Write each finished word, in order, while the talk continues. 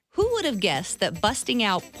would have guessed that busting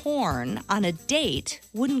out porn on a date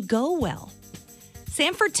wouldn't go well?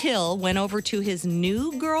 Sanford Till went over to his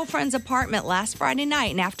new girlfriend's apartment last Friday night,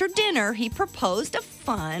 and after dinner, he proposed a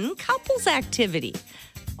fun couples activity,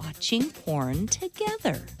 watching porn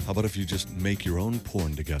together. How about if you just make your own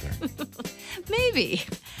porn together? Maybe.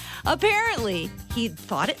 Apparently, he'd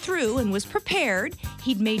thought it through and was prepared.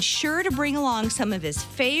 He'd made sure to bring along some of his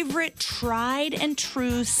favorite tried and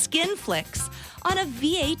true skin flicks on a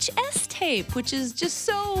VHS tape, which is just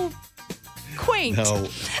so quaint. No.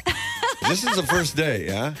 This is the first day,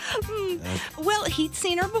 yeah? Well, he'd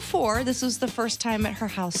seen her before. This was the first time at her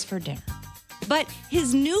house for dinner. But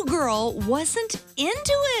his new girl wasn't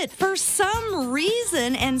into it for some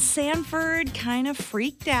reason, and Sanford kind of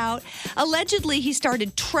freaked out. Allegedly, he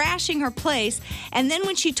started trashing her place, and then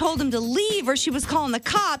when she told him to leave or she was calling the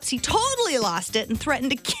cops, he totally lost it and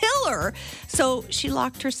threatened to kill her. So she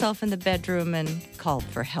locked herself in the bedroom and called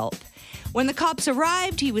for help. When the cops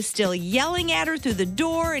arrived, he was still yelling at her through the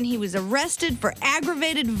door, and he was arrested for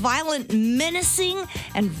aggravated violent menacing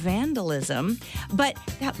and vandalism. But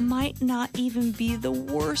that might not even be the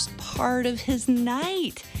worst part of his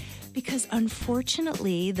night, because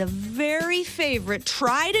unfortunately, the very favorite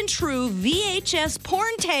tried and true VHS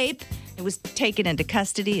porn tape, it was taken into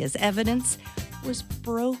custody as evidence, was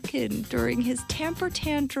broken during his temper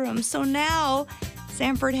tantrum. So now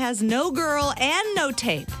Sanford has no girl and no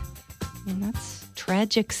tape. And that's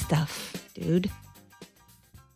tragic stuff, dude.